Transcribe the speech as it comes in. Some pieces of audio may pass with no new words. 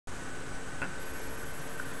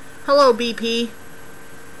Hello, BP.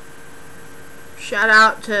 Shout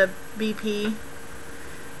out to BP.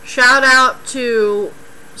 Shout out to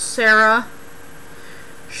Sarah.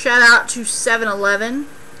 Shout out to 7-Eleven.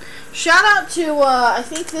 Shout out to, I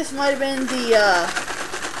think this might have been the,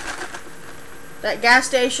 that gas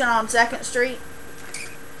station on 2nd Street.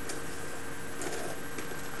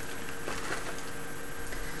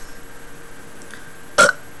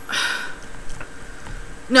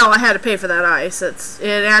 No, I had to pay for that ice.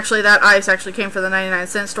 That ice actually came for the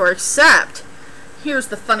 99-cent store, except, here's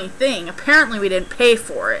the funny thing. Apparently we didn't pay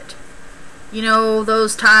for it. You know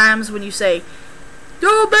those times when you say,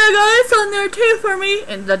 throw a bag of ice on there too for me,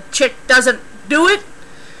 and the chick doesn't do it?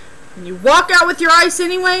 And you walk out with your ice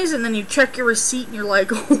anyways, and then you check your receipt and you're like,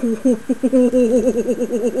 free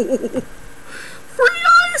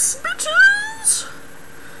ice, bitches!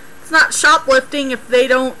 It's not shoplifting if they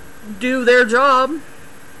don't do their job.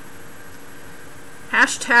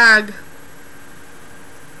 Hashtag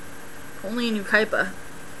only in Yucaipa.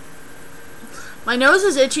 My nose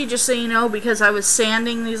is itchy, just so you know, because I was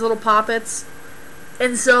sanding these little poppets,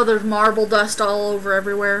 and so there's marble dust all over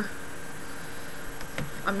everywhere.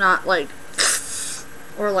 I'm not like,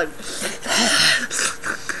 or like,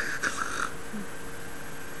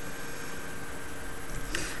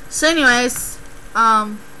 so anyways,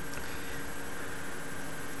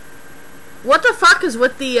 what the fuck is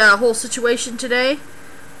with the whole situation today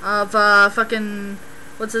of fucking,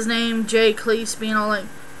 what's his name, Jay Cleese being all like,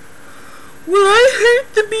 well, I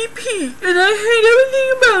hate the BP, and I hate everything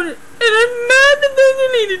about it, and I'm mad that they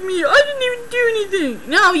deleted me. I didn't even do anything.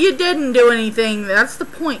 No, you didn't do anything. That's the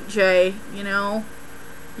point, Jay, you know.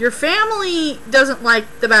 Your family doesn't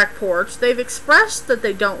like the back porch. They've expressed that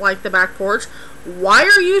they don't like the back porch. Why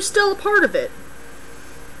are you still a part of it?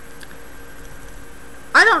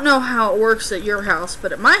 I don't know how it works at your house,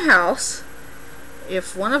 but at my house,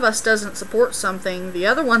 if one of us doesn't support something, the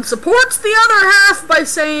other one supports the other half by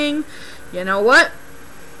saying, you know what?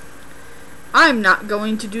 I'm not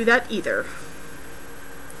going to do that either.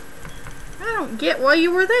 I don't get why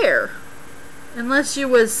you were there. Unless you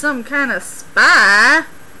was some kind of spy.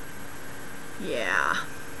 Yeah.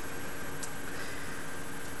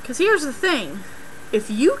 Because here's the thing. If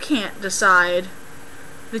you can't decide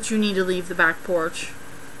that you need to leave the back porch,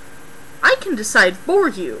 I can decide for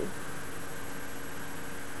you.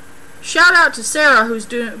 Shout out to Sarah, who's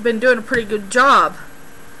been doing a pretty good job.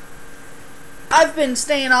 I've been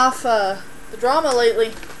staying off the drama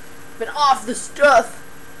lately. Been off the stuff.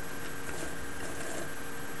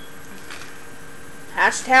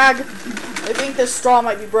 Hashtag, I think this straw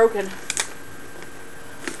might be broken.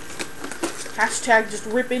 Hashtag, just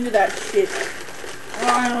rip into that shit.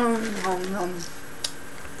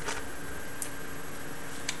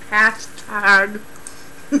 Hashtag.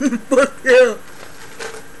 Fuck yeah.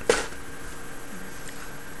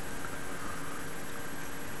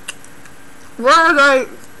 Where are they?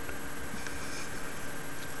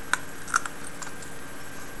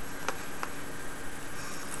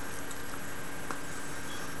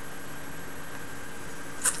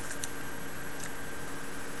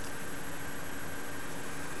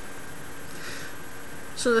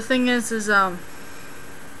 So the thing is I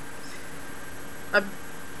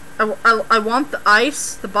want the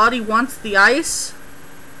ice. The body wants the ice.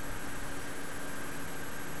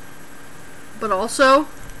 But also,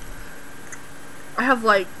 I have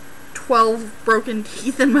like 12 broken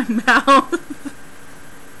teeth in my mouth.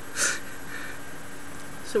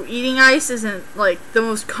 So eating ice isn't like the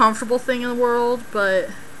most comfortable thing in the world,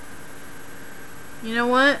 but you know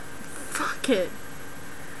what? Fuck it.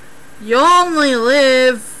 You only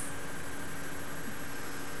live,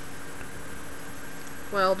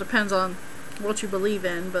 well, depends on what you believe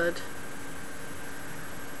in, but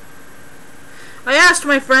I asked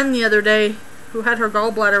my friend the other day, who had her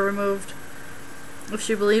gallbladder removed, if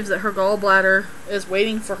she believes that her gallbladder is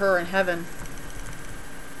waiting for her in heaven.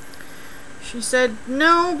 She said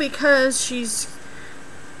no, because she's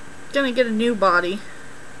gonna get a new body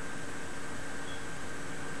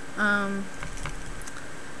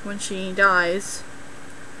when she dies.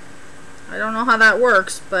 I don't know how that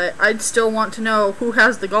works, but I'd still want to know who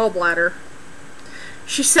has the gallbladder.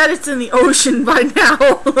 She said it's in the ocean by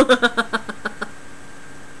now.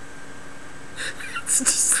 It's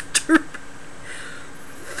disturbing.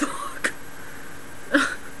 Fuck.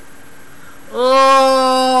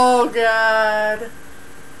 Oh god.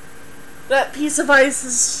 That piece of ice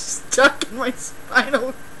is stuck in my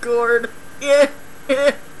spinal cord. Yeah.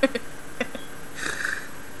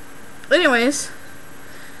 Anyways,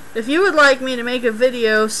 if you would like me to make a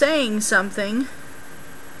video saying something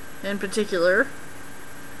in particular,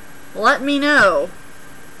 let me know.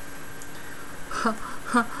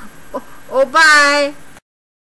 Oh, bye.